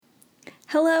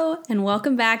Hello, and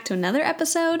welcome back to another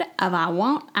episode of I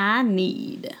Want, I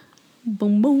Need.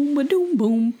 Boom, boom, ba-doom,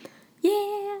 boom.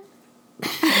 Yeah.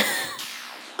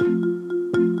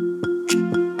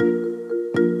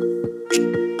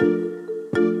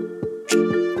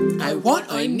 I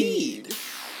want, I need.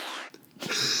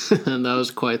 And that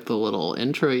was quite the little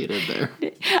intro you did there.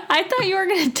 I thought you were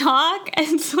going to talk,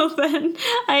 and so then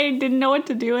I didn't know what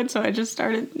to do, and so I just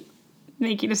started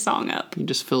making a song up. You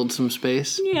just filled some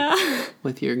space Yeah.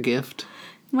 with your gift.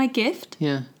 My gift?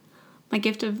 Yeah. My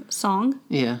gift of song?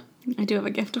 Yeah, I do have a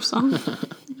gift of song.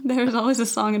 There's always a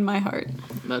song in my heart.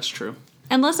 that's true.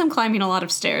 Unless I'm climbing a lot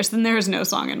of stairs, then there is no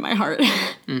song in my heart.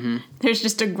 Mm-hmm. There's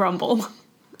just a grumble.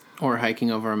 Or hiking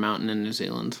over a mountain in New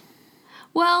Zealand.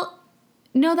 Well,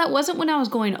 no, that wasn't when I was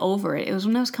going over it. It was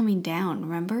when I was coming down,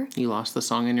 remember? You lost the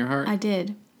song in your heart? I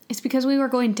did. It's because we were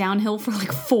going downhill for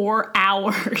like 4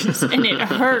 hours and it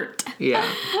hurt. Yeah.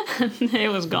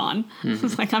 It was gone. Mm-hmm.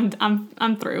 It's like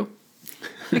I'm through.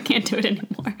 I can't do it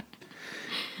anymore.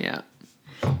 Yeah.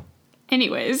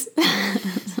 Anyways,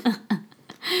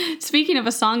 speaking of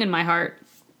a song in my heart,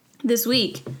 this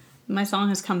week my song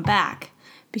has come back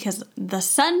because the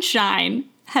sunshine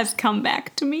has come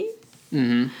back to me.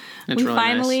 Mm-hmm. We really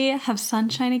finally have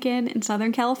sunshine again in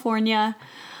Southern California.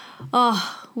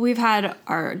 Oh, we've had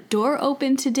our door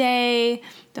open today,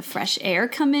 the fresh air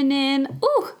coming in.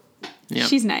 Ooh, yep.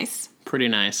 She's nice. Pretty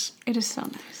nice. It is so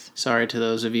nice. Sorry to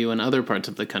those of you in other parts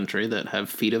of the country that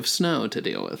have feet of snow to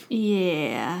deal with.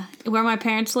 Yeah. Where my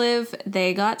parents live,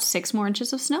 they got 6 more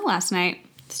inches of snow last night.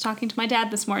 I was talking to my dad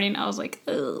this morning. I was like,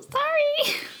 oh,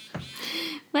 sorry.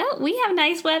 Well, we have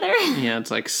nice weather. Yeah,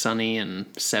 it's like sunny and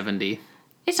 70.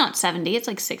 It's not 70, it's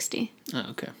like 60. Oh,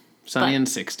 okay. Sunny and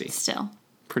 60. Still.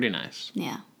 Pretty nice.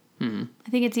 Yeah. Mm-hmm. I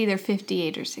think it's either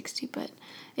 58 or 60, but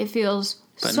it feels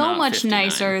so much 59.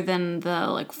 nicer than the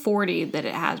like 40 that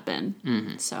it has been.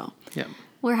 Mm-hmm. So yep.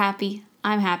 We're happy.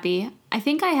 I'm happy. I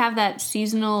think I have that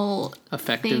seasonal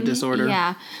affective disorder.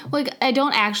 Yeah. Like I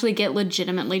don't actually get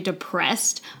legitimately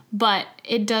depressed, but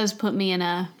it does put me in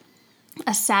a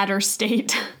sadder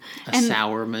state. A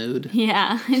sour mood.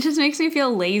 Yeah. It just makes me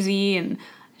feel lazy and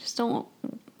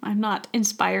I'm not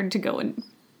inspired to go and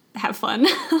have fun.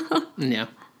 Yeah.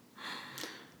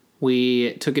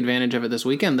 We took advantage of it this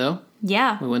weekend, though.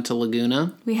 Yeah. We went to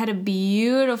Laguna. We had a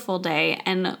beautiful day,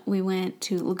 and we went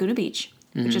to Laguna Beach,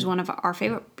 mm-hmm. which is one of our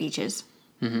favorite beaches.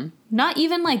 Mm-hmm. Not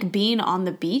even, like, being on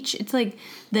the beach. It's, like,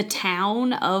 the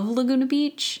town of Laguna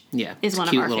Beach is one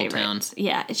of our favorites. Town.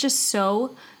 Yeah, it's just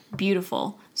so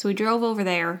beautiful. So we drove over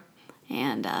there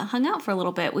and hung out for a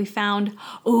little bit. We found,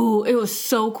 it was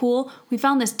so cool. We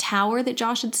found this tower that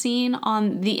Josh had seen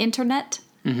on the internet.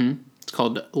 Mm-hmm. It's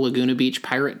called Laguna Beach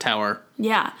Pirate Tower.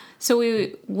 Yeah. So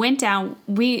we went down.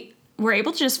 We were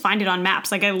able to just find it on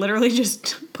maps. Like I literally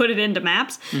just put it into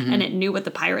maps mm-hmm. and it knew what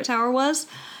the pirate tower was.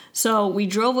 So we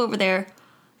drove over there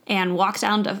and walked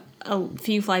down a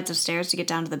few flights of stairs to get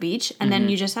down to the beach. And mm-hmm. then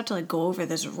you just have to like go over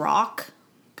this rock.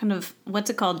 Kind of, what's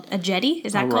it called? A jetty?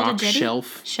 Is that called a jetty?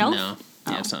 Shelf. Shelf? No.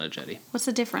 Yeah, it's not a jetty. What's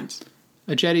the difference?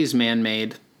 A jetty's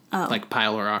man-made, like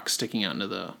pile of rocks sticking out into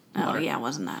the water. Oh, yeah, it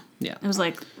wasn't that. Yeah. It was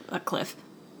like a cliff.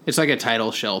 It's like a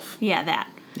tidal shelf. Yeah, that.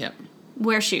 Yep.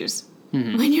 Wear shoes.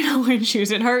 Mm-hmm. When you're not wearing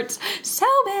shoes, it hurts so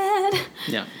bad.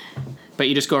 Yeah. But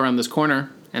you just go around this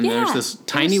corner, and there's this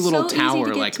tiny little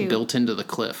tower, like, built into the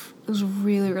cliff. It was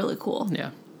really, really cool. Yeah.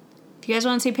 If you guys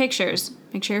want to see pictures,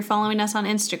 make sure you're following us on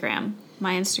Instagram.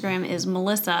 My Instagram is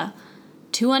Melissa,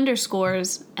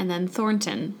 2_ and then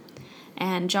Thornton.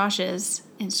 And Josh's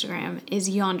Instagram is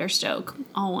Yonderstoke,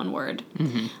 all one word.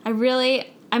 Mm-hmm.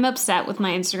 I'm upset with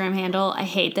my Instagram handle. I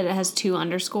hate that it has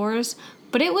 2_,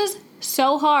 but it was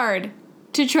so hard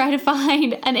to try to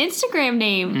find an Instagram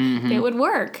name mm-hmm. that would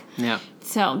work. Yeah.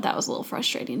 So that was a little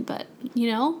frustrating, but,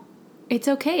 it's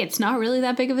okay. It's not really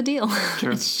that big of a deal.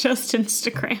 True. It's just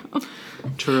Instagram.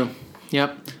 True.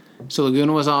 Yep. So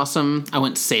Laguna was awesome. I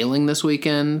went sailing this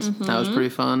weekend. Mm-hmm. That was pretty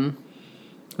fun.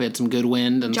 We had some good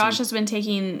wind. And Josh has been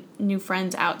taking new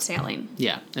friends out sailing.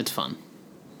 Yeah, it's fun.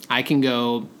 I can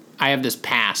go... I have this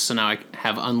pass, so now I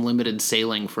have unlimited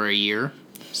sailing for a year.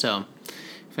 So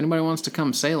if anybody wants to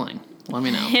come sailing, let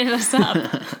me know. Hit us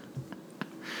up.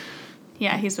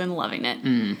 Yeah, he's been loving it.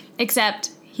 Mm. Except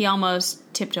he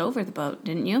almost tipped over the boat,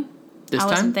 didn't you? This time?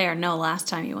 I wasn't there. No, last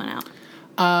time you went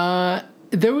out.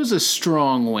 There was a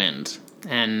strong wind,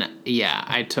 and yeah,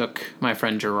 I took my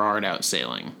friend Gerard out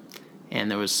sailing,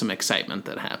 and there was some excitement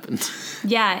that happened.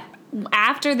 Yeah,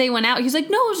 after they went out, he's like,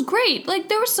 no, it was great. Like,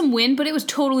 there was some wind, but it was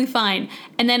totally fine.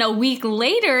 And then a week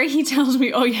later, he tells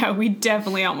me, oh yeah, we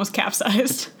definitely almost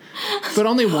capsized. But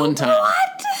only one time.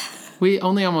 What? We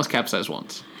only almost capsized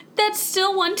once. That's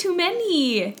still one too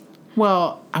many.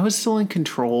 Well, I was still in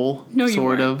control. No, you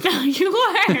sort weren't. of. No, you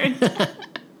weren't.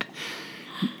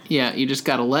 Yeah, you just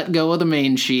gotta let go of the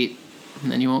main sheet,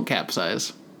 and then you won't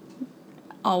capsize.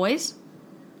 Always?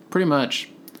 Pretty much.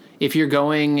 If you're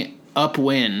going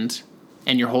upwind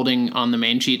and you're holding on the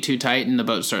main sheet too tight and the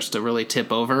boat starts to really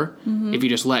tip over, if you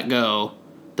just let go,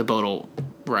 the boat will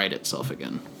right itself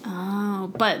again.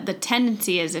 Oh, but the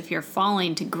tendency is if you're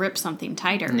falling to grip something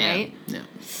tighter, right? Yeah.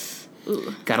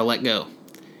 Ooh. Gotta let go.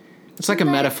 It's like a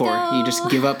Let metaphor. go. You just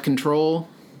give up control,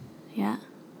 Yeah.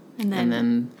 And and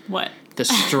then what? the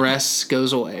stress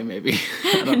goes away, maybe.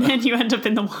 And then you end up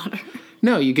in the water.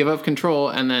 No, you give up control,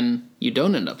 and then you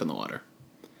don't end up in the water.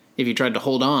 If you tried to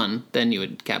hold on, then you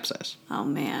would capsize. Oh,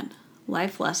 man.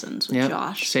 Life lessons with Yep.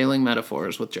 Josh. Sailing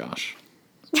metaphors with Josh.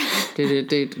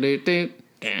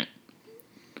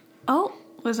 Oh,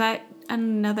 was that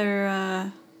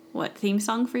another, theme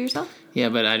song for yourself? Yeah,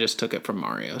 but I just took it from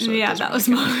Mario. So Yeah, that was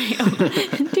Mario.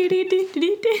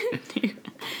 Do-do-do-do-do-do.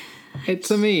 It's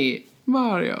a me,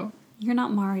 Mario. You're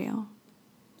not Mario.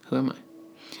 Who am I?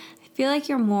 I feel like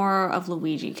you're more of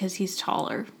Luigi because he's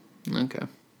taller. Okay.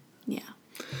 Yeah.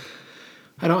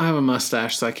 I don't have a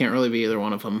mustache, so I can't really be either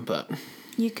one of them, but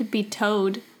You could be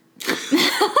Toad.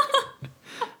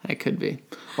 I could be.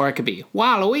 Or I could be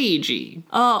Waluigi.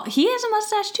 Oh, he has a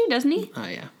mustache too, doesn't he? Oh,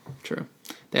 yeah. True.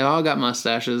 They all got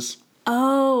mustaches.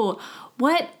 Oh,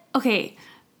 what? Okay,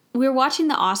 we were watching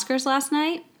the Oscars last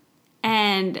night,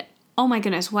 and oh my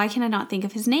goodness, why can I not think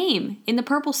of his name? In the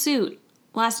purple suit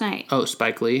last night. Oh,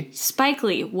 Spike Lee. Spike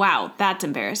Lee. Wow, that's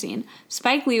embarrassing.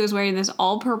 Spike Lee was wearing this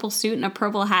all purple suit and a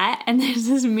purple hat, and there's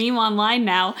this meme online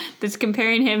now that's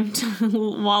comparing him to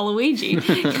Waluigi.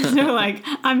 Because they're like,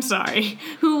 I'm sorry,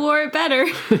 who wore it better?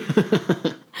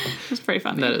 It's pretty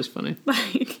funny. That is funny.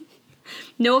 Like,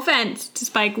 no offense to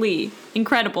Spike Lee.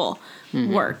 Incredible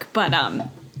work, but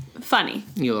funny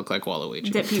You look like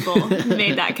Waluigi. that people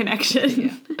made that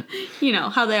connection. You know,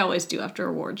 how they always do after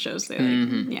award shows. They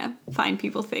find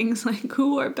people things like,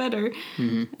 who are better?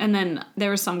 And then there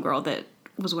was some girl that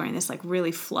was wearing this like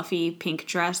really fluffy pink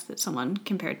dress that someone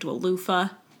compared to a loofah,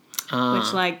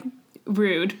 which like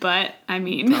rude, but I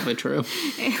mean, Probably true.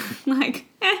 like,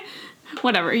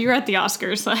 whatever. You're at the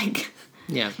Oscars, like,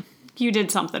 Yeah. you did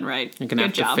something right. You're going to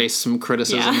have to face some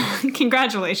criticism. Yeah.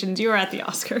 Congratulations. You were at the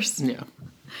Oscars. Yeah.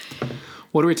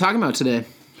 What are we talking about today?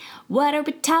 What are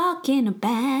we talking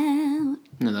about?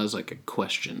 No, that was like a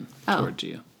question Oh. towards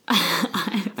you.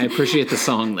 I appreciate the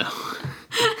song, though.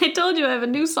 I told you I have a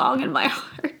new song in my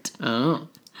heart. Oh.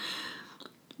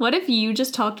 What if you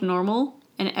just talked normal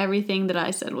and everything that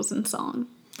I said was in song?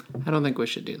 I don't think we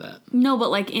should do that. No,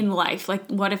 but like in life. Like,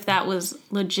 what if that was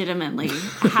legitimately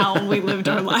how we lived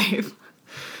our life?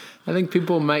 I think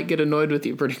people might get annoyed with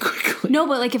you pretty quickly. No,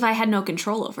 but like if I had no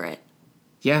control over it.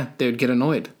 Yeah, they would get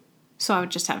annoyed. So I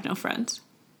would just have no friends.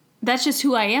 That's just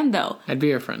who I am, though. I'd be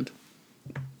your friend.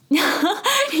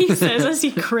 He says as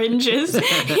he cringes.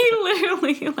 He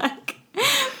literally, like,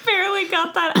 barely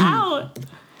got that out.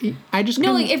 I just No,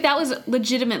 couldn't- like, if that was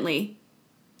legitimately,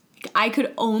 I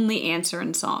could only answer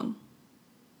in song.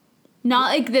 Not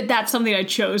like that's something I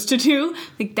chose to do.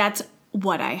 Like, that's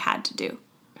what I had to do.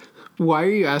 Why are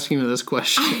you asking me this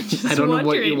question? I don't know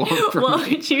what you want from What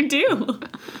me. would you do?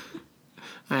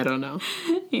 I don't know.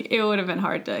 It would have been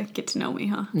hard to get to know me,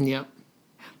 huh? Yep.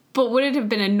 But would it have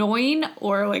been annoying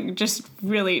or, like, just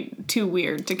really too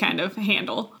weird to kind of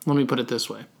handle? Let me put it this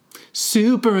way.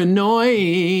 Super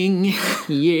annoying.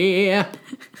 Yeah.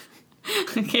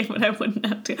 Okay, but I wouldn't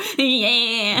have to.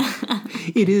 Yeah.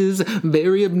 It is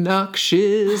very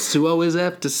obnoxious to always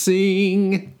have to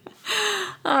sing.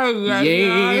 Oh,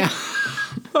 yeah. Yeah.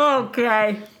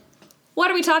 Okay. What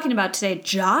are we talking about today,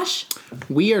 Josh?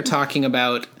 We are talking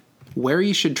about where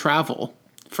you should travel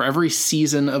for every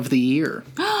season of the year.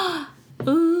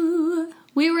 Ooh.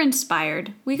 We were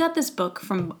inspired. We got this book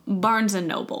from Barnes &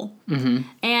 Noble. Mm-hmm.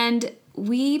 And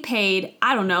we paid,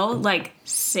 I don't know, like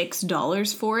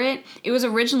 $6 for it. It was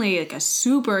originally like a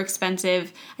super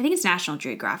expensive, I think it's National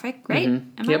Geographic, right?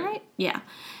 Am Yep. I right? Yeah.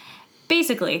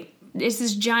 Basically, it's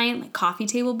this giant like, coffee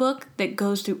table book that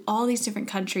goes through all these different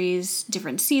countries,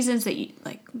 different seasons that you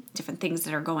like, different things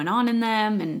that are going on in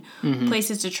them, and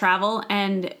places to travel.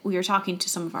 And we were talking to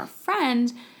some of our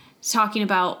friends, talking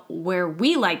about where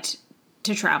we liked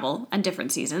to travel and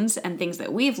different seasons and things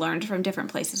that we've learned from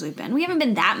different places we've been. We haven't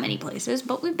been that many places,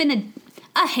 but we've been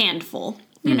a handful,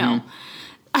 you know,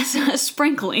 a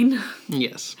sprinkling.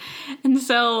 Yes. And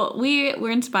so we were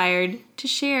inspired to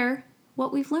share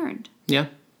what we've learned. Yeah.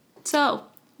 So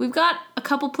we've got a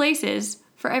couple places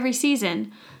for every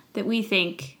season that we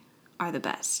think are the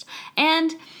best.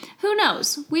 And who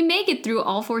knows? We may get through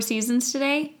all 4 seasons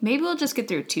today. Maybe we'll just get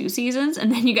through 2 seasons,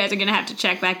 and then you guys are going to have to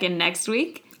check back in next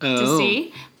week to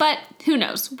see. But who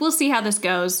knows? We'll see how this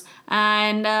goes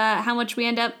and how much we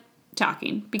end up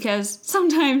talking. Because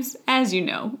sometimes, as you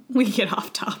know, we get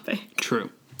off topic.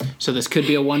 True. So this could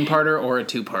be a 1-parter or a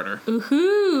 2-parter.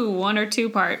 Ooh, 1 or 2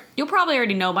 part. You'll probably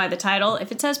already know by the title.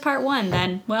 If it says part 1,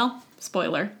 then, well,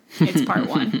 spoiler. It's part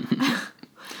 1.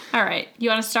 All right. You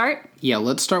want to start? Yeah,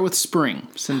 let's start with spring,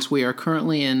 since we are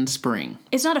currently in spring.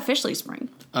 It's not officially spring.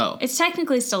 Oh. It's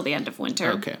technically still the end of winter.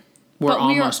 Okay. We're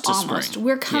almost to spring.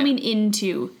 We're coming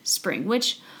into spring,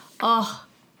 which,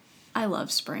 I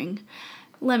love spring.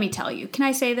 Let me tell you. Can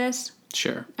I say this?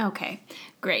 Sure. Okay,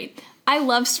 great. I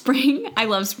love spring. I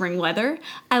love spring weather.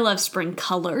 I love spring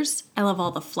colors. I love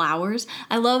all the flowers.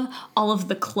 I love all of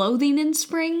the clothing in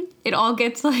spring. It all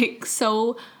gets like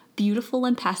so beautiful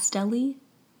and pastel-y.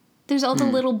 There's all the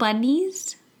little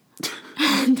bunnies.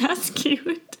 That's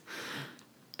cute.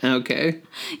 Okay.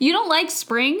 You don't like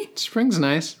spring? Spring's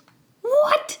nice.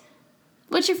 What?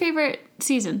 What's your favorite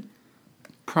season?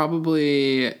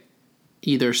 Probably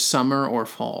either summer or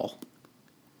fall.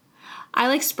 I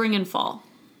like spring and fall.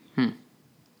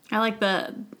 I like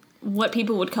what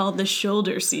people would call the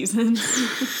shoulder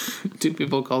seasons. Do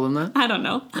people call them that? I don't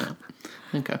know. No.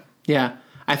 Okay. Yeah.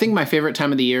 I think my favorite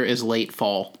time of the year is late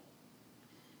fall.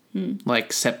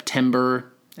 Like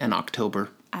September and October.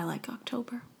 I like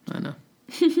October. I know.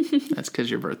 That's because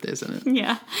your birthday, isn't it?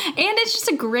 Yeah. And it's just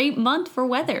a great month for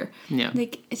weather. Yeah.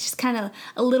 Like, it's just kind of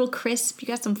a little crisp. You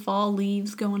got some fall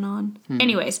leaves going on.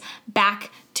 Anyways,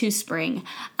 back to spring.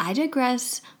 I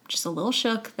digress. I'm just a little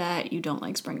shook that you don't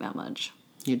like spring that much.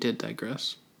 You did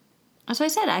digress. That's what I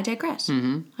said. I digress.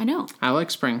 I know. I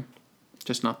like spring,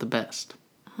 just not the best.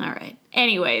 All right.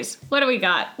 Anyways, what do we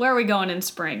got? Where are we going in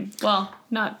spring? Well,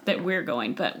 not that we're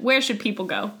going, but where should people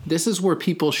go? This is where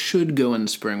people should go in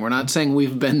spring. We're not saying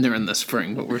we've been there in the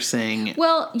spring, but we're saying...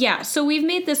 Well, yeah. So we've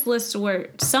made this list where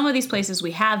some of these places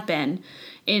we have been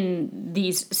in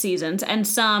these seasons, and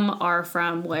some are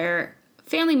from where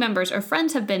family members or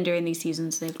friends have been during these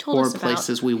seasons. They've told us about. Or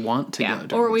places we want to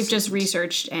go. Or we've just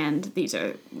researched, and these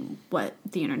are what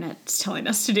the internet's telling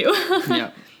us to do.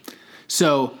 Yeah.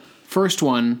 So... First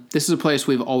one, this is a place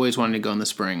we've always wanted to go in the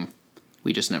spring.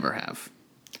 We just never have.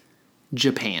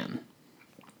 Japan.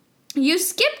 You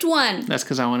skipped one. That's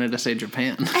because I wanted to say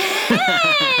Japan.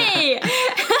 Hey!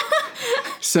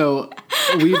 So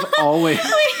we've always...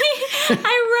 I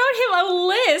wrote him a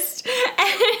list,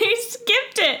 and he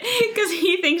skipped it because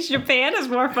he thinks Japan is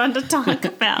more fun to talk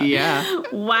about. Yeah.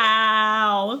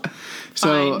 Wow.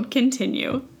 So fine,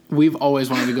 continue. We've always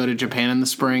wanted to go to Japan in the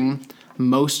spring.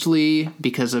 Mostly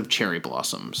because of cherry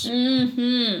blossoms.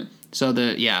 So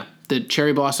the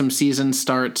cherry blossom season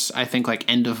starts, I think, like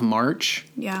end of March.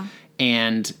 Yeah.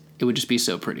 And it would just be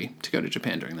so pretty to go to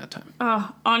Japan during that time.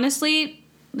 Honestly,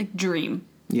 like dream.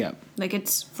 Yeah. Like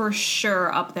it's for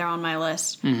sure up there on my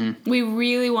list. We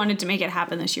really wanted to make it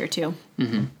happen this year too.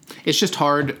 It's just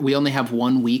hard. We only have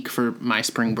 1 week for my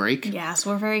spring break. Yeah, so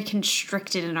we're very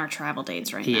constricted in our travel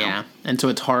dates right now. Yeah. And so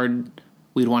it's hard.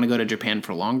 We'd want to go to Japan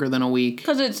for longer than a week.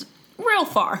 Because it's real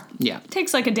far. Yeah. It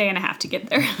takes like a day and a half to get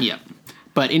there. Yeah.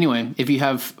 But anyway, if you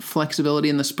have flexibility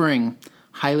in the spring,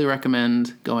 highly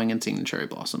recommend going and seeing the cherry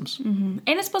blossoms. And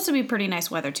it's supposed to be pretty nice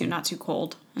weather too, not too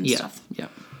cold and stuff. Yeah.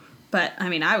 But, I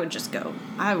mean, I would just go.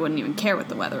 I wouldn't even care what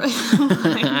the weather is.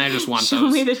 I just want Show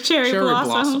those me the cherry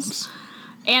blossoms.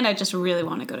 And I just really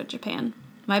want to go to Japan.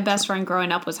 My best friend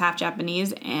growing up was half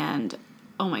Japanese, and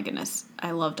oh my goodness,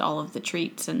 I loved all of the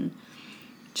treats and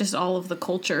just all of the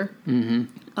culture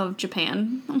of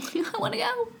Japan. I want to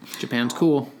go. Japan's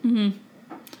cool.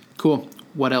 Cool.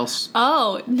 What else?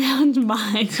 Oh, now it's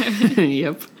my turn.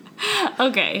 Yep.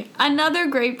 Okay. Another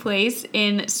great place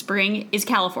in spring is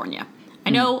California. I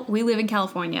know we live in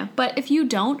California, but if you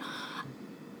don't,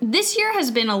 this year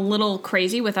has been a little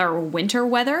crazy with our winter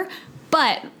weather,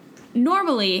 but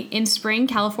normally in spring,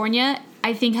 California,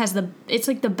 I think it's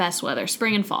like the best weather,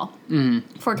 spring and fall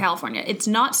for California. It's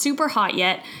not super hot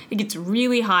yet. It gets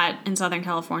really hot in Southern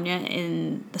California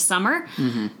in the summer,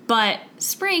 but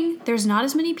spring, there's not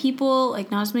as many people, like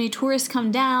not as many tourists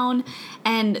come down,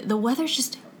 and the weather's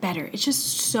just better. It's just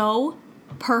so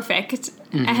perfect.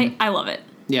 I love it.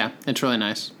 Yeah, it's really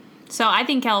nice. So I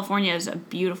think California is a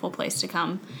beautiful place to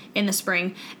come in the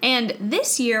spring. And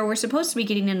this year, we're supposed to be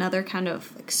getting another kind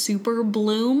of like super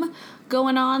bloom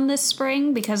going on this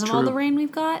spring because of all the rain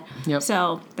we've got. Yep.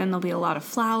 So then there'll be a lot of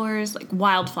flowers, like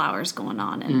wildflowers going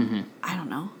on. And I don't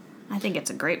know. I think it's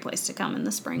a great place to come in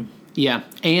the spring. Yeah,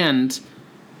 and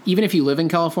even if you live in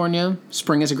California,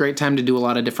 spring is a great time to do a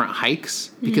lot of different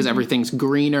hikes because everything's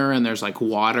greener and there's like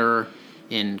water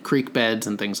in creek beds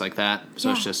and things like that.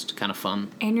 So it's just kind of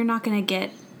fun. And you're not going to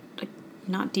get, like,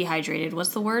 not dehydrated. What's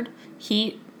the word?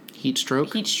 Heat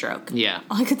stroke? Heat stroke. Yeah.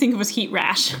 All I could think of was heat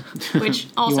rash, which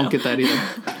also. You won't get that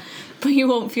either. But you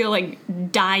won't feel like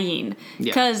dying.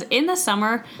 Because in the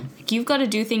summer, you've got to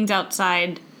do things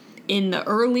outside in the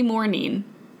early morning.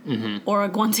 Or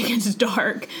like once it gets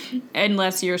dark,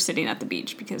 unless you're sitting at the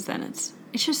beach, because then it's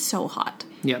just so hot.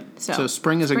 Yep. So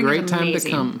spring is a great time to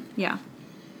come. Yeah.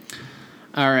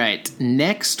 All right.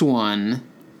 Next one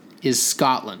is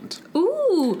Scotland.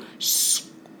 Ooh,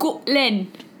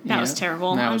 Scotland. That was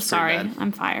terrible. I'm sorry. Bad.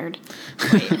 I'm fired.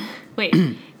 Wait.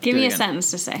 Give me a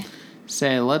sentence to say.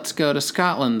 Say, let's go to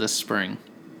Scotland this spring.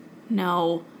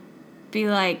 No. Be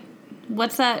like,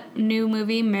 what's that new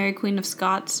movie, Mary Queen of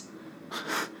Scots?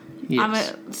 Yes. I'm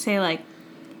going to say, like,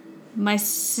 my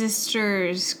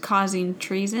sister's causing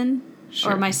treason.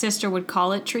 Sure. Or my sister would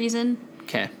call it treason.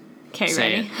 Okay. Okay, Say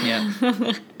ready? it.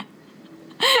 Yeah.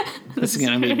 This is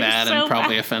going to be bad so and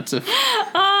probably bad. offensive.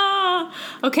 Oh,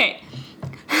 okay.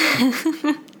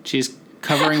 She's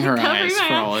covering her eyes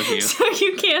for all of you. So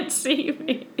you can't see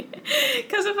me.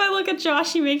 Because if I look at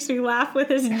Josh, he makes me laugh with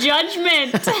his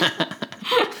judgment.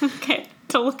 Okay,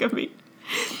 don't look at me.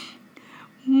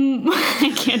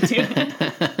 I can't do it.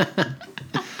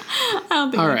 I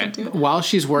don't think All I right. can do it. While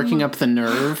she's working up the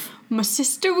nerve. My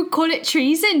sister would call it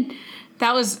treason.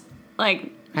 That was,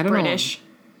 like, I don't British.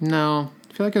 know. No.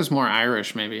 I feel like it was more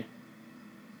Irish, maybe.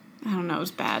 I don't know, it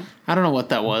was bad. I don't know what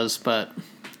that was, but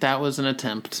that was an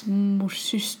attempt. My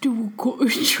sister would call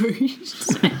it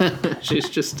treason. She's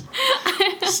just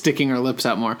sticking her lips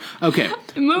out more. Okay.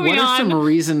 Moving what are on. some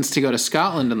reasons to go to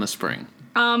Scotland in the spring?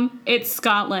 It's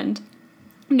Scotland.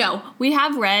 No, we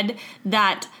have read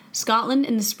that Scotland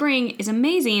in the spring is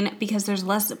amazing because there's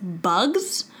less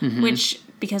bugs, which,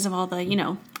 because of all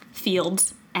the,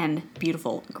 fields and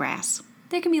beautiful grass,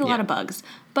 there can be a lot of bugs.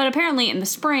 But apparently in the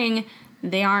spring,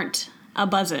 they aren't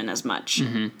a-buzzing as much.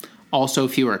 Also,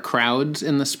 fewer crowds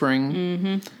in the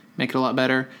spring. Make it a lot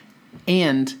better.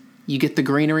 And you get the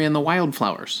greenery and the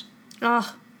wildflowers. Ugh,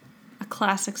 a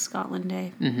classic Scotland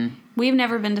day. We've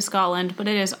never been to Scotland, but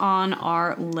it is on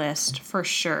our list for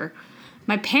sure.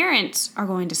 My parents are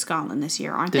going to Scotland this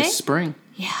year, aren't they? This spring.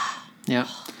 Yeah. Yeah.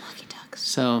 Lucky ducks.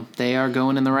 So they are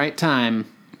going in the right time,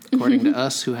 according to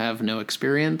us who have no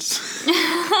experience.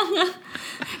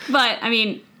 But I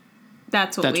mean,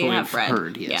 that's what we have we've read.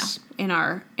 heard, yes.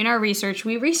 Yeah. In our research,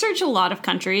 we research a lot of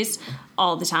countries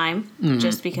all the time,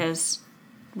 just because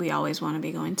we always want to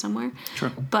be going somewhere. Sure.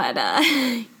 But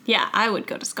yeah, I would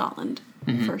go to Scotland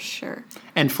for sure.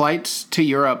 And flights to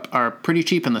Europe are pretty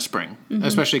cheap in the spring,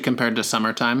 especially compared to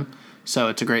summertime. So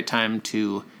it's a great time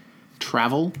to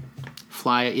travel,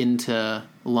 fly into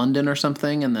London or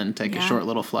something, and then take a short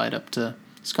little flight up to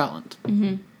Scotland.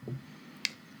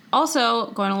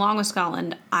 Also, going along with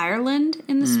Scotland, Ireland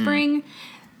in the spring.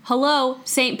 Hello,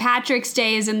 St. Patrick's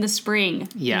Day is in the spring.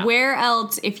 Yeah. Where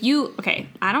else, okay,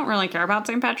 I don't really care about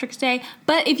St. Patrick's Day,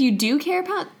 but if you do care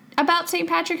about St.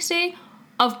 Patrick's Day,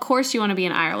 of course you want to be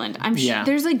in Ireland. I'm sure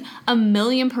there's like a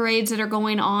million parades that are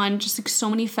going on, just like so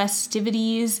many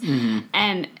festivities.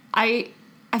 And I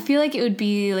feel like it would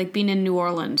be like being in New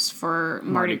Orleans for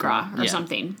Mardi Gras or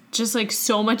something. Just like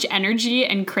so much energy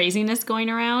and craziness going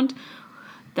around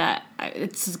that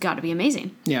it's got to be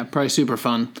amazing. Yeah, probably super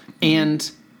fun. And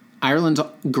Ireland's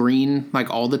green like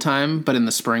all the time, but in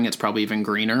the spring it's probably even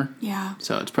greener. Yeah.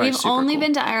 So it's probably super We've only cool.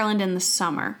 been to Ireland in the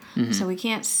summer, so we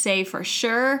can't say for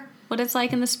sure what it's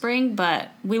like in the spring, but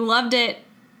we loved it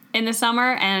in the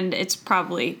summer, and it's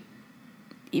probably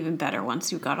even better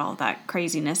once you've got all that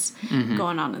craziness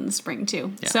going on in the spring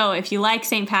too. Yeah. So if you like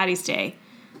St. Patrick's Day,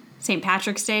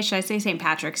 should I say St.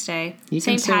 Patrick's Day? You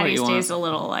can St. say what Patty's you Day want. is a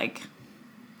little like,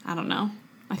 I don't know.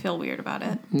 I feel weird about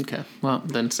it. Okay, well,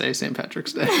 then say St.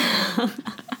 Patrick's Day.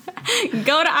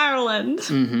 Go to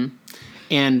Ireland.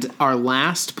 And our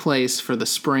last place for the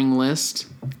spring list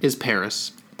is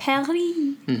Paris. Paris.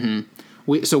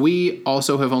 We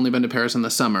also have only been to Paris in the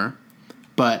summer,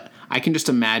 but I can just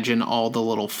imagine all the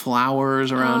little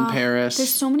flowers around Paris.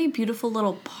 There's so many beautiful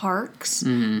little parks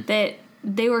that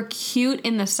they were cute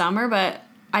in the summer, but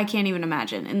I can't even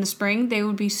imagine. In the spring, they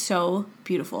would be so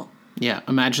beautiful. Yeah,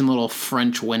 imagine little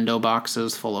French window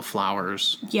boxes full of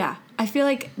flowers. Yeah, I feel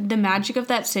like the magic of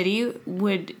that city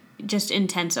would just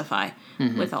intensify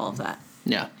with all of that.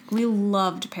 Yeah. We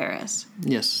loved Paris.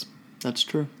 Yes, that's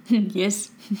true. Yes.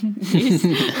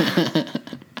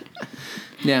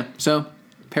 Yeah, so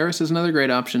Paris is another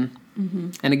great option.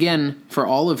 And again, for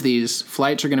all of these,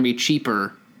 flights are going to be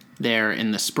cheaper there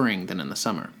in the spring than in the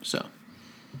summer. So,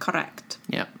 Correct.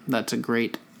 yeah, that's a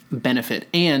great benefit.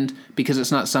 And because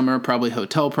it's not summer, probably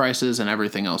hotel prices and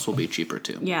everything else will be cheaper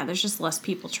too. Yeah, there's just less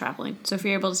people traveling. So if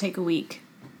you're able to take a week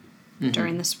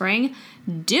during the spring,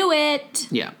 do it.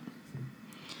 Yeah.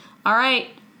 All right,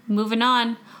 moving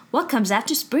on. What comes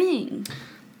after spring?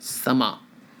 Summer.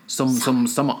 Summer.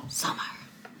 Summer.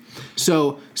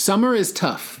 So summer is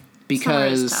tough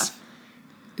because Summer is tough.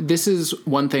 this is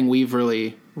one thing we've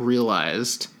really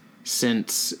realized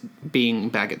since being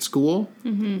back at school.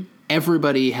 Mm-hmm.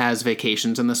 Everybody has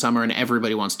vacations in the summer and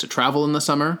everybody wants to travel in the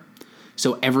summer.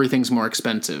 So everything's more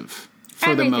expensive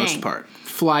for the most part.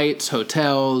 Flights,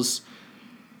 hotels,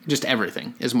 just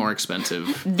everything is more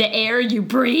expensive. The air you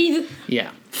breathe.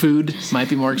 Yeah. Food might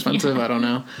be more expensive. I don't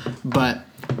know. But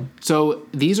so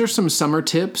these are some summer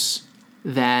tips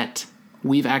that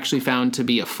we've actually found to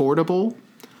be affordable.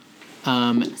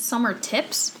 Summer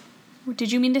tips?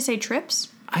 Did you mean to say trips?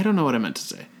 I don't know what I meant to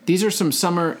say. These are some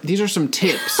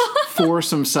tips for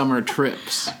some summer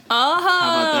trips. Oh,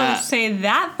 how about that? Say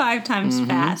that 5 times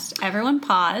fast. Everyone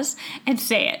pause and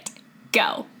say it.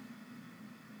 Go.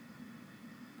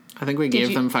 I think we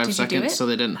gave them 5 did you do seconds it? so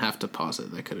they didn't have to pause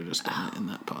it. They could have just done it in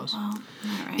that pause. All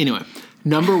right. Anyway,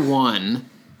 number 1.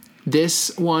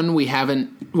 This one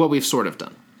we've sort of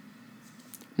done.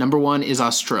 Number 1 is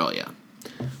Australia.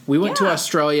 We went to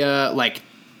Australia like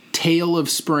tail of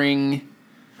spring.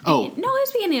 Oh. No, it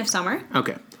was beginning of summer.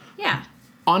 Okay. Yeah.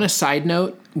 On a side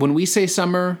note, when we say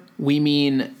summer, we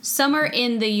mean... Summer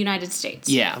in the United States.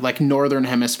 Yeah, like Northern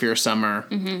Hemisphere summer.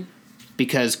 Mm-hmm.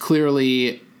 Because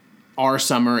clearly our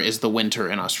summer is the winter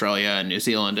in Australia and New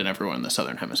Zealand and everyone in the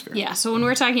Southern Hemisphere. Yeah, so when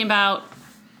we're talking about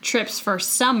trips for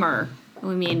summer,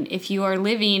 we mean if you are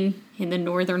living in the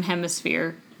Northern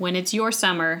Hemisphere, when it's your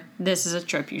summer, this is a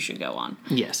trip you should go on.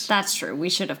 Yes. That's true. We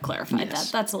should have clarified Yes.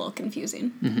 that. That's a little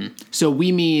confusing. Mm-hmm. So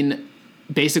we mean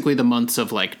basically the months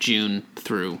of like June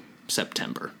through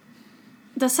September.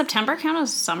 Does September count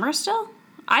as summer still?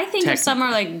 I think of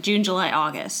summer like June, July,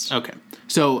 August. Okay.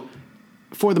 So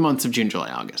for the months of June,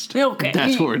 July, August. Okay.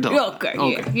 That's what we're doing.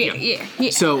 Okay. Yeah.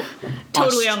 So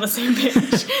Totally on the same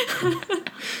page.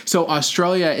 So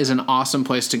Australia is an awesome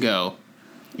place to go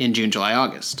in June, July,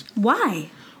 August. Why?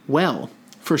 Well,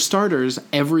 for starters,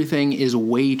 everything is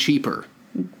way cheaper.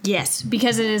 Yes,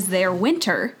 because it is their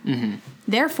winter. Mm-hmm.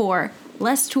 Therefore,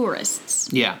 less tourists.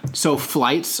 Yeah. So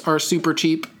flights are super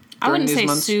cheap I during wouldn't these say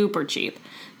months. super cheap.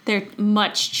 They're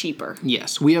much cheaper.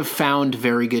 Yes. We have found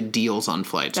very good deals on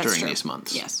flights That's during true. these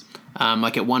months. Yes.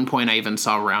 Like at one point, I even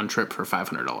saw a round trip for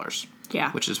 $500.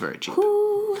 Yeah. Which is very cheap.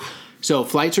 Ooh, So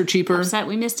flights are cheaper. upset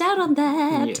we missed out on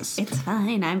that. Yes. It's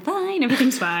fine. I'm fine.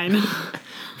 Everything's fine.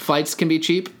 Flights can be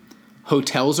cheap.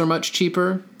 Hotels are much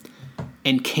cheaper.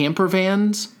 And camper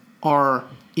vans are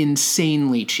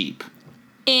insanely cheap.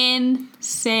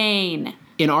 Insane.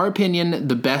 In our opinion,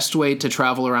 the best way to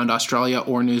travel around Australia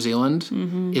or New Zealand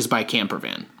is by camper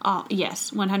van. Oh,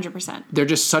 yes, 100%. They're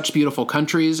just such beautiful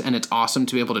countries, and it's awesome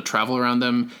to be able to travel around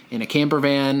them in a camper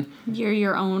van. You're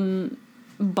your own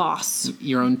boss.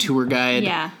 Your own tour guide.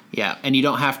 Yeah. Yeah, and you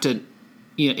don't have to,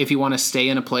 if you want to stay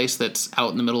in a place that's out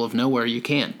in the middle of nowhere, you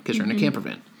can, because you're in a camper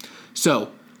van.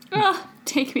 So, Oh,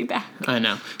 take me back. I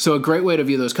know. So a great way to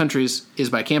view those countries is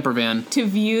by camper van. To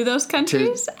view those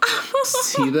countries?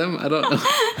 See them? I don't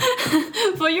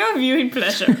know. For your viewing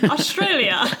pleasure.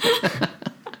 Australia.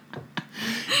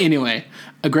 Anyway,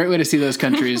 a great way to see those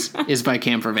countries is by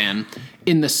camper van.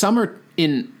 In the summer,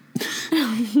 in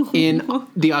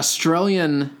the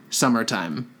Australian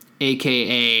summertime,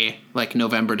 aka like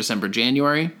November, December,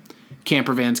 January,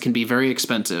 camper vans can be very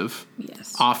expensive.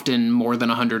 Yes. Often more than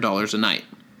 $100 a night.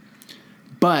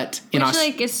 But in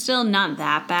Which, it's still not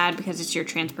that bad because it's your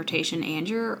transportation and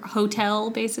your hotel,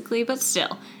 basically. But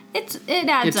still, it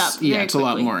adds up. Yeah, it's a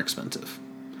lot more expensive.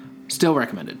 Still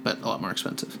recommended, but a lot more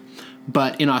expensive.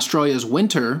 But in Australia's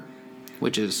winter,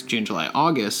 which is June, July,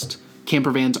 August,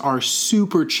 camper vans are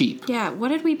super cheap. Yeah, what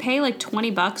did we pay? Like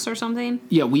 $20 or something?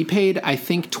 Yeah, we paid, I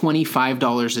think,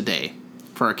 $25 a day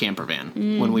for a camper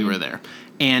van when we were there.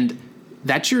 And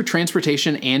that's your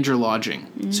transportation and your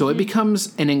lodging. So it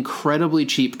becomes an incredibly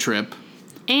cheap trip.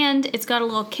 And it's got a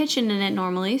little kitchen in it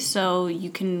normally, so you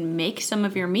can make some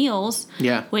of your meals.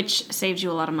 Yeah. Which saves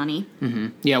you a lot of money.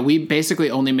 Yeah, we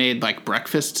basically only made like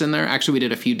breakfasts in there. Actually, we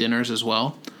did a few dinners as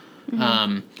well. And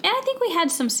I think we had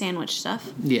some sandwich stuff.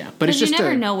 Yeah, but it's Because just you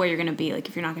never know where you're going to be, like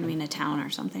if you're not going to be in a town or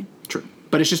something. True.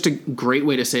 But it's just a great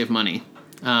way to save money.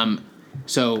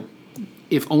 So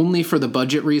if only for the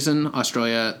budget reason,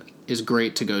 Australia is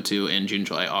great to go to in June,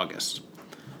 July, August.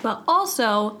 But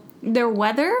also, their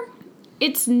weather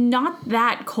it's not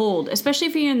that cold, especially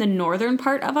if you're in the northern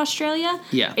part of Australia.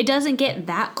 Yeah. It doesn't get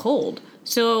that cold.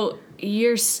 So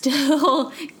you're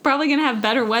still probably going to have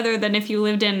better weather than if you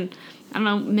lived in, I don't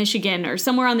know, Michigan or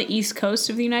somewhere on the east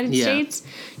coast of the United States.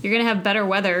 You're going to have better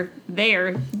weather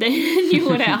there than you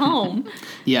would at home.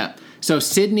 Yeah. So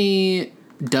Sydney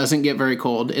doesn't get very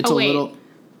cold. It's a little...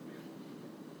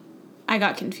 I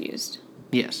got confused.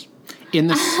 Yes. In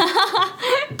the...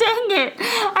 Dang it.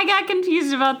 I got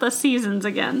confused about the seasons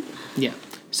again. Yeah.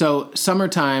 So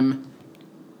summertime,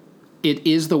 it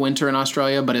is the winter in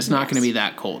Australia, but it's not going to be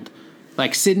that cold.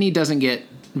 Like Sydney doesn't get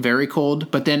very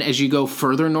cold, but then as you go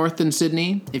further north than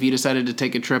Sydney, if you decided to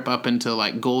take a trip up into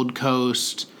like Gold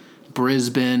Coast,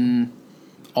 Brisbane,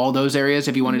 all those areas,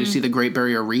 if you wanted to see the Great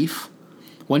Barrier Reef,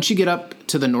 once you get up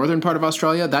to the northern part of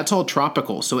Australia, that's all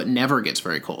tropical, so it never gets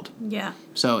very cold. Yeah.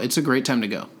 So it's a great time to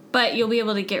go. But you'll be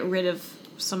able to get rid of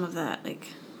some of that, like,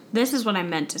 this is what I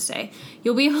meant to say.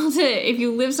 You'll be able to, if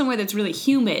you live somewhere that's really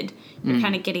humid, you're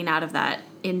kind of getting out of that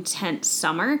intense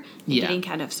summer and getting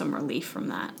kind of some relief from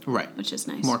that. Right. Which is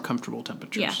nice. More comfortable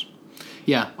temperatures. Yeah.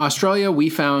 Yeah. Australia, we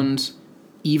found,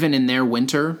 even in their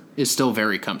winter, is still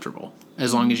very comfortable,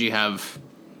 as long as you have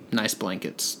nice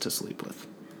blankets to sleep with.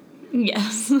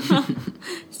 Yes.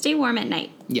 Stay warm at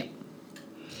night. Yeah.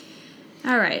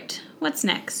 All right. What's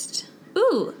next?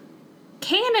 Ooh,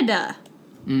 Canada.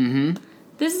 Mm-hmm.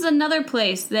 This is another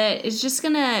place that is just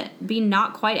going to be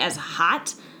not quite as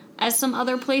hot as some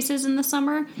other places in the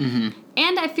summer. Mm-hmm.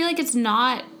 And I feel like it's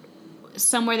not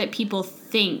somewhere that people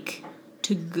think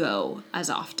to go as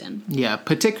often. Yeah,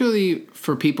 particularly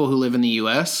for people who live in the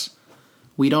U.S.,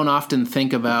 we don't often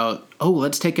think about, oh,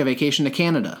 let's take a vacation to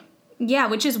Canada. Yeah,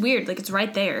 which is weird. Like, it's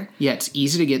right there. Yeah, it's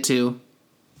easy to get to,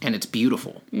 and it's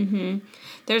beautiful. Mm-hmm.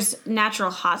 There's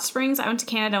natural hot springs. I went to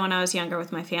Canada when I was younger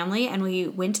with my family, and we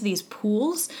went to these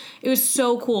pools. It was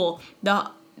so cool.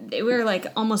 We were like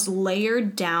almost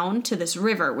layered down to this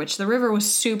river, which the river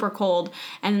was super cold.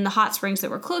 And then the hot springs that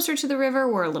were closer to the river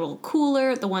were a little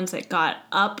cooler. The ones that got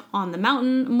up on the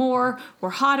mountain more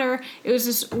were hotter. It was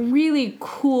this really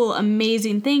cool,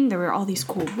 amazing thing. There were all these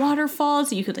cool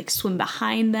waterfalls. You could like swim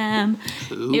behind them.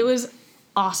 Ooh. It was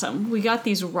awesome. We got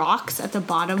these rocks at the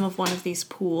bottom of one of these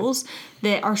pools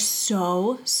that are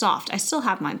so soft. I still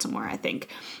have mine somewhere, I think.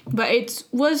 But it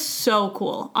was so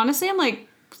cool. Honestly, I'm like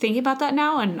thinking about that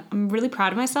now, and I'm really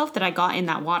proud of myself that I got in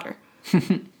that water.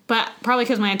 But probably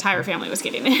because my entire family was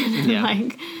getting in. Yeah.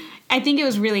 Like, I think it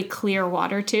was really clear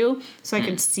water too, so I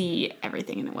could see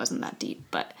everything, and it wasn't that deep.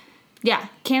 But yeah,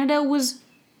 Canada was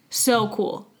so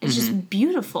cool. It's just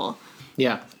beautiful.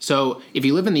 Yeah. So if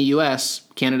you live in the U.S.,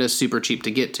 Canada's super cheap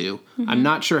to get to. I'm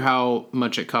not sure how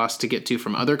much it costs to get to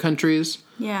from other countries.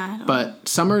 Yeah. I don't know. But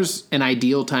summer's an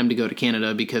ideal time to go to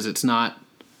Canada because it's not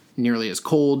nearly as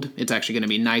cold. It's actually going to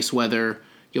be nice weather.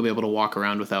 You'll be able to walk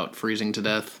around without freezing to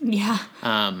death. Yeah.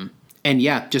 And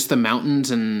yeah, just the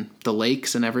mountains and the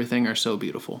lakes and everything are so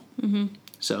beautiful. Mm-hmm.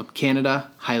 So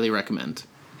Canada, highly recommend.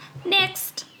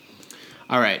 Next.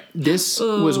 All right. This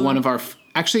was one of our...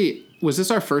 Actually, was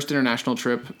this our first international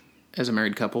trip as a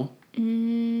married couple?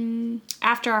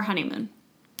 After our honeymoon.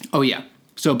 Oh, yeah.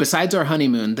 So besides our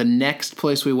honeymoon, the next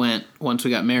place we went once we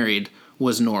got married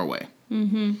was Norway.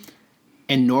 Mm-hmm.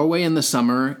 And Norway in the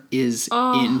summer is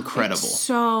incredible. It's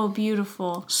so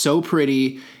beautiful. So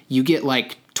pretty. You get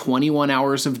like 21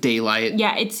 hours of daylight.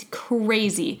 Yeah, it's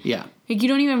crazy. Yeah. Like, you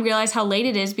don't even realize how late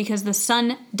it is because the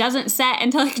sun doesn't set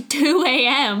until like 2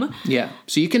 a.m. Yeah.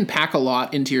 So you can pack a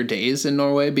lot into your days in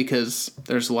Norway because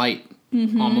there's light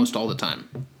almost all the time.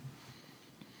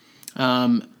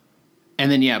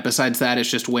 And then, yeah, besides that,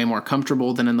 it's just way more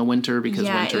comfortable than in the winter because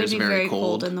winter is very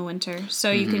cold. In the winter.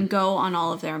 So you can go on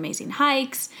all of their amazing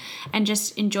hikes and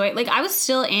just enjoy it. Like, I was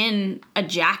still in a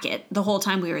jacket the whole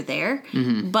time we were there,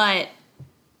 but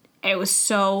it was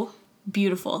so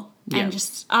beautiful. Yeah. And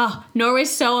just,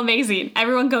 Norway's so amazing.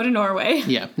 Everyone go to Norway.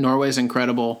 Yeah, Norway's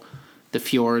incredible. The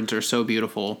fjords are so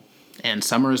beautiful. And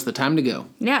summer is the time to go.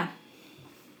 Yeah,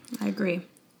 I agree.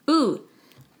 Ooh,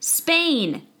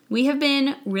 Spain. We have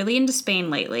been really into Spain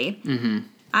lately. Mm-hmm.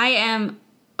 I am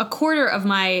a quarter of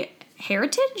my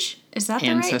heritage. Is that the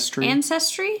right?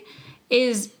 Ancestry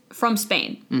is from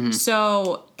Spain. Mm-hmm.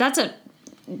 So that's a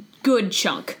good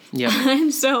chunk. Yep.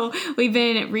 And so we've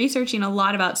been researching a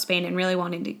lot about Spain and really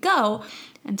wanting to go.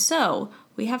 And so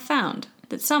we have found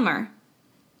that summer,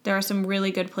 there are some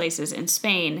really good places in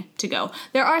Spain to go.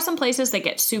 There are some places that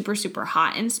get super, super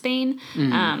hot in Spain.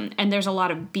 Mm-hmm. And there's a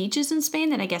lot of beaches in Spain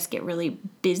that I guess get really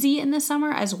busy in the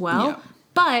summer as well. Yeah.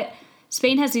 But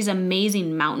Spain has these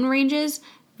amazing mountain ranges.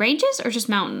 Ranges or just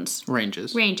mountains?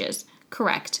 Ranges. Ranges,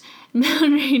 correct.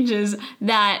 Mountain ranges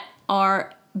that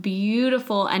are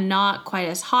beautiful and not quite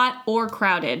as hot or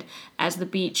crowded as the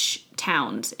beach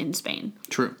towns in Spain.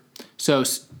 True. So,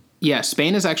 yeah,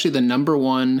 Spain is actually the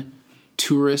 #1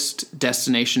 tourist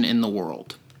destination in the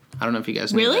world. I don't know if you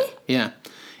guys knew Really? that. Yeah.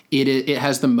 It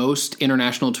has the most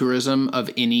international tourism of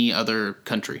any other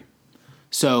country.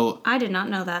 So, I did not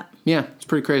know that. yeah, it's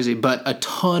pretty crazy. But a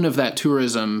ton of that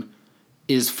tourism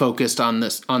is focused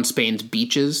on Spain's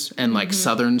beaches and like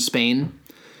southern Spain.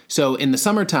 So in the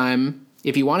summertime,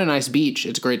 if you want a nice beach,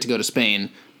 it's great to go to Spain,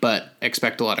 but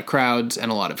expect a lot of crowds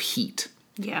and a lot of heat.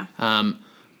 Yeah.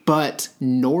 But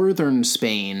northern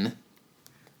Spain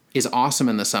is awesome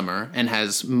in the summer and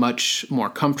has much more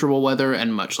comfortable weather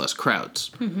and much less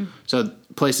crowds. So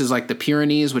places like the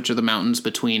Pyrenees, which are the mountains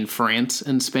between France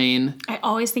and Spain. I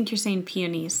always think you're saying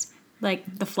peonies,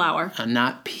 like the flower.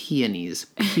 Not peonies,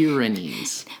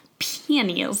 Pyrenees.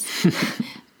 Peonies.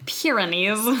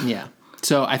 Pyrenees. Yeah.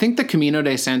 So I think the Camino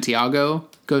de Santiago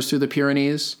goes through the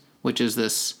Pyrenees, which is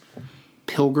this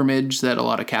pilgrimage that a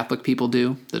lot of Catholic people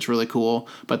do. That's really cool.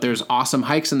 But there's awesome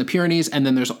hikes in the Pyrenees. And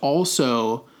then there's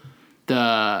also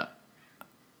the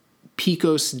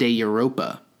Picos de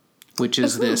Europa, which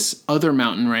is this other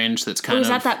mountain range that's kind of...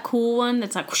 Is that cool one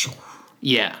that's like... Whoosh.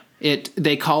 Yeah.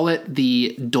 They call it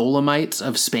the Dolomites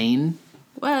of Spain.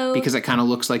 Whoa. Because it kind of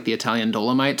looks like the Italian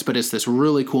Dolomites, but it's this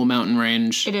really cool mountain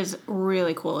range. It is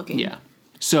really cool looking. Yeah.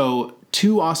 So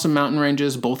 2 awesome mountain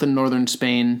ranges, both in northern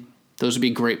Spain. Those would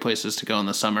be great places to go in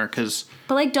the summer because...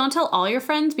 But, like, don't tell all your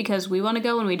friends because we want to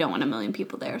go and we don't want 1 million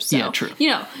people there. So, yeah, true. You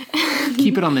know.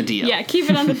 Keep it on the DL. Yeah, keep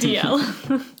it on the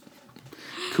DL.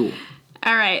 Cool.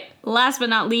 All right. Last but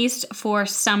not least for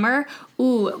summer,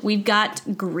 we've got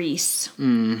Greece.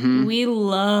 Mm-hmm. We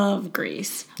love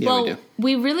Greece. Yeah, well, we do.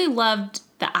 We really loved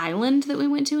the island that we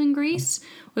went to in Greece.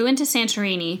 We went to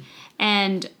Santorini,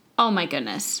 and oh my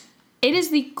goodness. It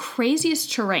is the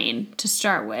craziest terrain to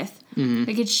start with. Mm-hmm.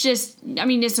 Like, it's just, I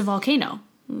mean, it's a volcano.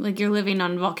 Like, you're living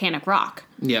on volcanic rock.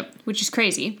 Yep. Which is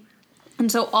crazy.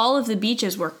 And so all of the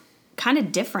beaches were kind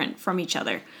of different from each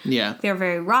other. Yeah. They were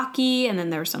very rocky, and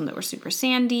then there were some that were super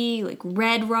sandy, like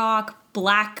red rock,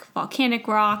 black volcanic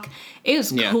rock. It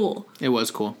was cool. It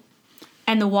was cool.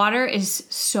 And the water is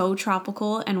so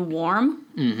tropical and warm.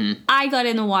 Mm-hmm. I got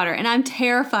in the water, and I'm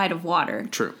terrified of water.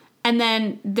 True. And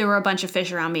then there were a bunch of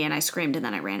fish around me, and I screamed, and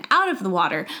then I ran out of the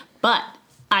water. But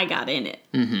I got in it.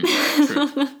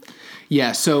 Mm-hmm. True.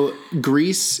 Yeah, so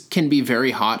Greece can be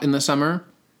very hot in the summer,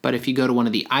 but if you go to one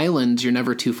of the islands, you're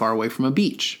never too far away from a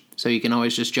beach. So you can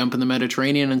always just jump in the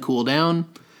Mediterranean and cool down,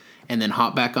 and then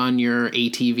hop back on your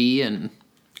ATV and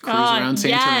cruise around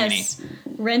Santorini. Yes.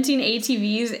 Renting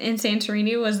ATVs in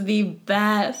Santorini was the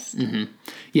best. Mm-hmm.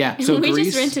 Yeah, so we Greece...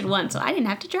 just rented one, so I didn't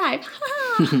have to drive.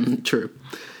 True.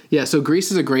 Yeah, so Greece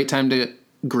is a great time to...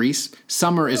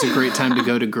 Summer is a great time to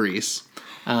go to Greece.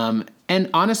 And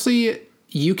honestly,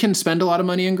 you can spend a lot of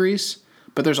money in Greece,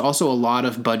 but there's also a lot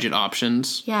of budget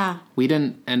options. Yeah. We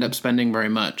didn't end up spending very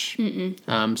much.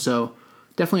 So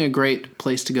definitely a great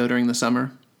place to go during the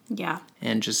summer. Yeah.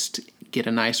 And just get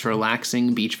a nice,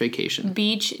 relaxing beach vacation.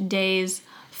 Beach days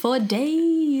for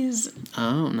days.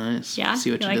 Oh, nice. Yeah,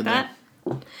 See what you like did that?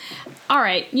 there. All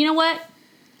right. You know what?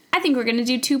 I think we're going to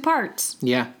do 2 parts.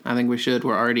 Yeah, I think we should.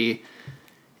 We're already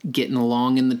getting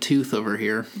long in the tooth over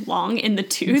here. Long in the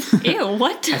tooth? Ew,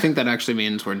 what? I think that actually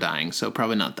means we're dying, so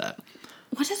probably not that.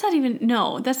 What does that even...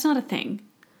 No, that's not a thing.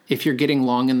 If you're getting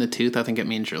long in the tooth, I think it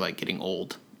means you're, like, getting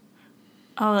old.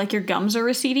 Oh, like your gums are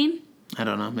receding? I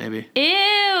don't know, maybe.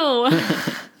 Ew!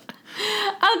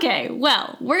 Okay,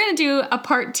 well, we're going to do a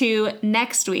part 2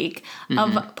 next week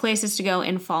of places to go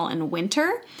in fall and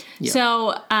winter. Yeah.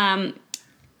 So,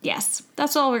 yes,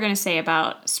 that's all we're going to say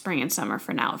about spring and summer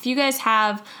for now. If you guys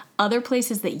have other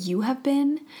places that you have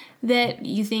been that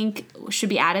you think should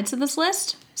be added to this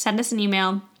list, send us an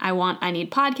email.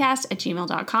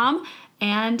 ineedpodcast@gmail.com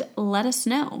and let us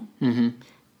know. Mm-hmm.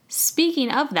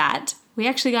 Speaking of that, we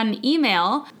actually got an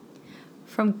email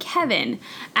from Kevin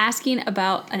asking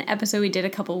about an episode we did a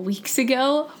couple weeks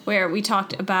ago where we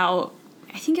talked about,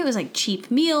 I think it was like cheap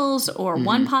meals or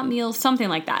one-pot meals, something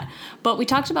like that. But we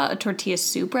talked about a tortilla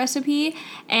soup recipe,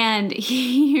 and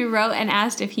he wrote and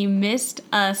asked if he missed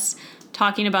us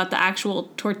talking about the actual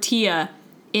tortilla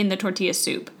in the tortilla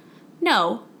soup.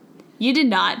 No, you did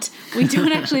not. We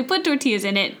don't actually put tortillas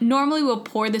in it. Normally we'll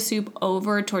pour the soup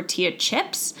over tortilla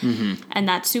chips, and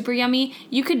that's super yummy.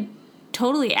 You could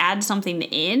totally add something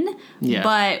in,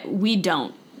 but we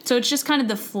don't. So it's just kind of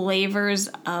the flavors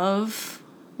of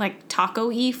like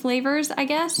taco-y flavors, I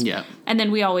guess. Yeah. And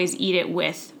then we always eat it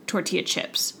with tortilla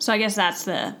chips. So I guess that's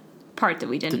the part that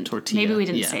we didn't. The tortilla, maybe we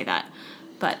didn't say that.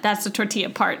 But that's the tortilla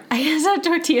part. I guess that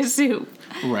tortilla soup.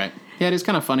 Right. Yeah, it is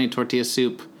kind of funny. Tortilla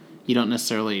soup, you don't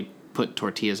necessarily put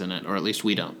tortillas in it, or at least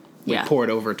we don't. We pour it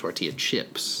over tortilla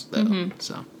chips, though.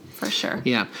 So For sure.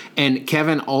 yeah. And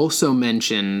Kevin also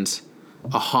mentioned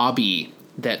a hobby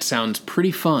that sounds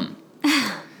pretty fun.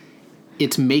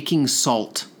 It's making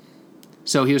salt.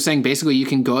 So he was saying basically you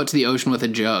can go out to the ocean with a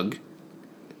jug,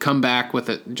 come back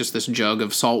with just this jug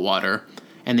of salt water,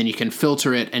 and then you can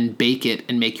filter it and bake it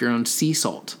and make your own sea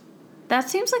salt. That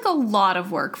seems like a lot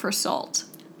of work for salt.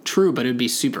 True, but it'd be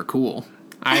super cool.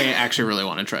 I actually really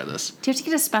want to try this. Do you have to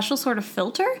get a special sort of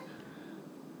filter?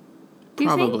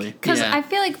 Probably. Because yeah. I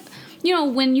feel like,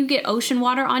 when you get ocean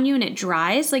water on you and it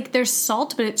dries, like there's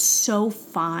salt, but it's so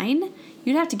fine.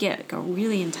 You'd have to get like a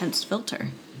really intense filter.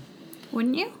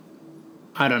 Wouldn't you?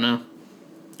 I don't know.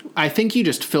 I think you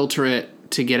just filter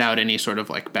it to get out any sort of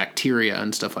like bacteria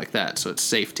and stuff like that, so it's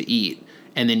safe to eat.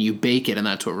 And then you bake it, and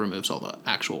that's what removes all the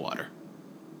actual water.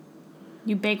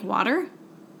 You bake water?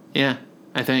 Yeah,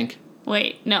 I think.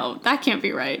 Wait, no, that can't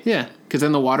be right. Yeah, because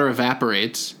then the water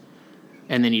evaporates,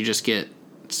 and then you just get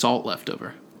salt left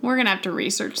over. We're going to have to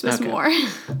research this more.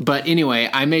 But anyway,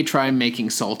 I may try making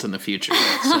salt in the future.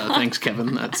 So thanks,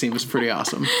 Kevin. That seems pretty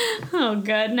awesome. Oh,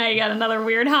 good. Now you got another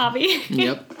weird hobby.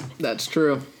 Yep, that's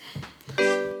true.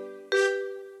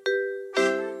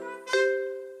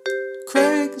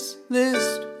 Craig's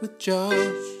List with Josh.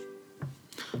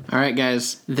 All right,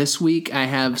 guys. This week I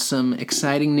have some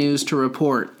exciting news to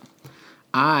report.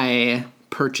 I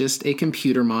purchased a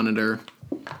computer monitor.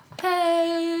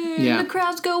 Hey, Yeah. the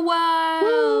crowds go wild.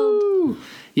 Woo!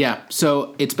 Yeah,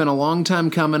 so it's been a long time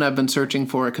coming. I've been searching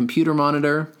for a computer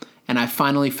monitor, and I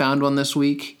finally found one this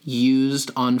week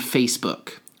used on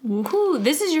Facebook. Woohoo,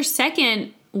 this is your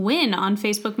second win on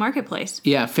Facebook Marketplace.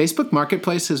 Yeah, Facebook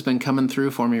Marketplace has been coming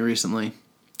through for me recently.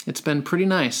 It's been pretty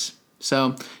nice.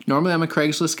 So normally I'm a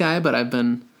Craigslist guy, but I've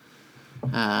been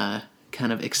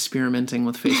kind of experimenting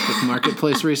with Facebook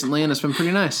Marketplace recently, and it's been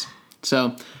pretty nice.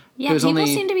 So Yeah, people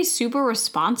seem to be super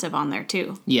responsive on there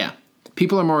too. Yeah,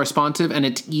 people are more responsive, and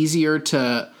it's easier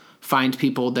to find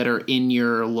people that are in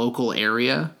your local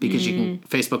area because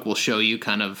Facebook will show you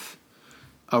kind of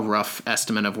a rough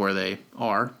estimate of where they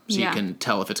are, so you can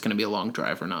tell if it's going to be a long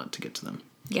drive or not to get to them.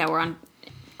 Yeah, we're on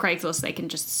Craigslist. They can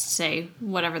just say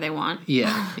whatever they want.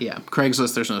 Yeah.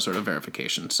 Craigslist, there's no sort of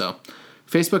verification. So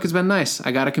Facebook has been nice.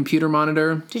 I got a computer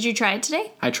monitor. Did you try it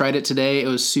today? I tried it today. It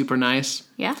was super nice.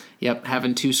 Yeah? Yep,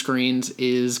 having 2 screens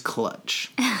is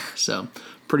clutch. So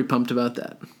pretty pumped about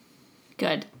that.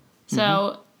 Good.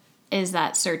 So is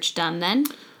that search done then?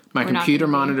 My We're not computer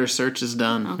gonna be- monitor search is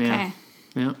done. Okay.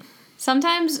 Yeah.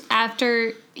 Sometimes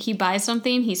after he buys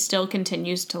something, he still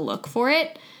continues to look for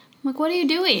it. I'm like, what are you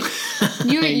doing?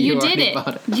 You did already it.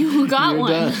 bought it. You got You're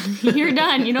one. done. You're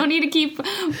done. You don't need to keep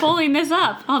pulling this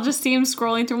up. I'll just see him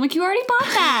scrolling through. I'm like, you already bought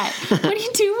that. What are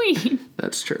you doing?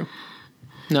 That's true.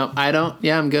 No, I don't.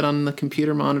 Yeah, I'm good on the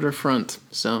computer monitor front.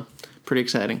 So pretty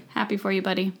exciting. Happy for you,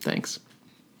 buddy. Thanks.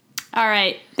 All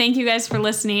right. Thank you guys for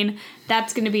listening.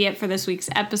 That's going to be it for this week's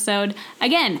episode.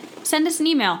 Again, send us an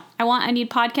email.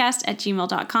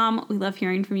 iwantaneedpodcast@gmail.com. We love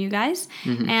hearing from you guys.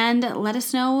 And let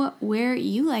us know where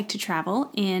you like to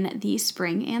travel in the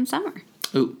spring and summer.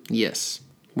 Ooh, yes.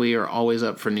 We are always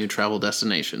up for new travel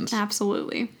destinations.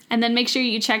 Absolutely. And then make sure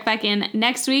you check back in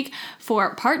next week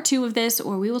for part 2 of this,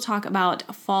 where we will talk about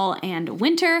fall and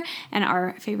winter and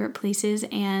our favorite places,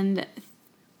 and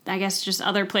I guess just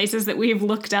other places that we've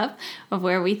looked up of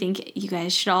where we think you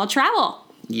guys should all travel.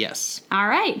 Yes. All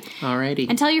right. Alrighty.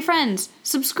 And tell your friends.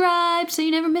 Subscribe so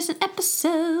you never miss an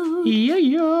episode.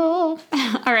 Yeah.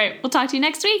 All right. We'll talk to you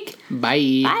next week.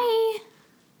 Bye. Bye.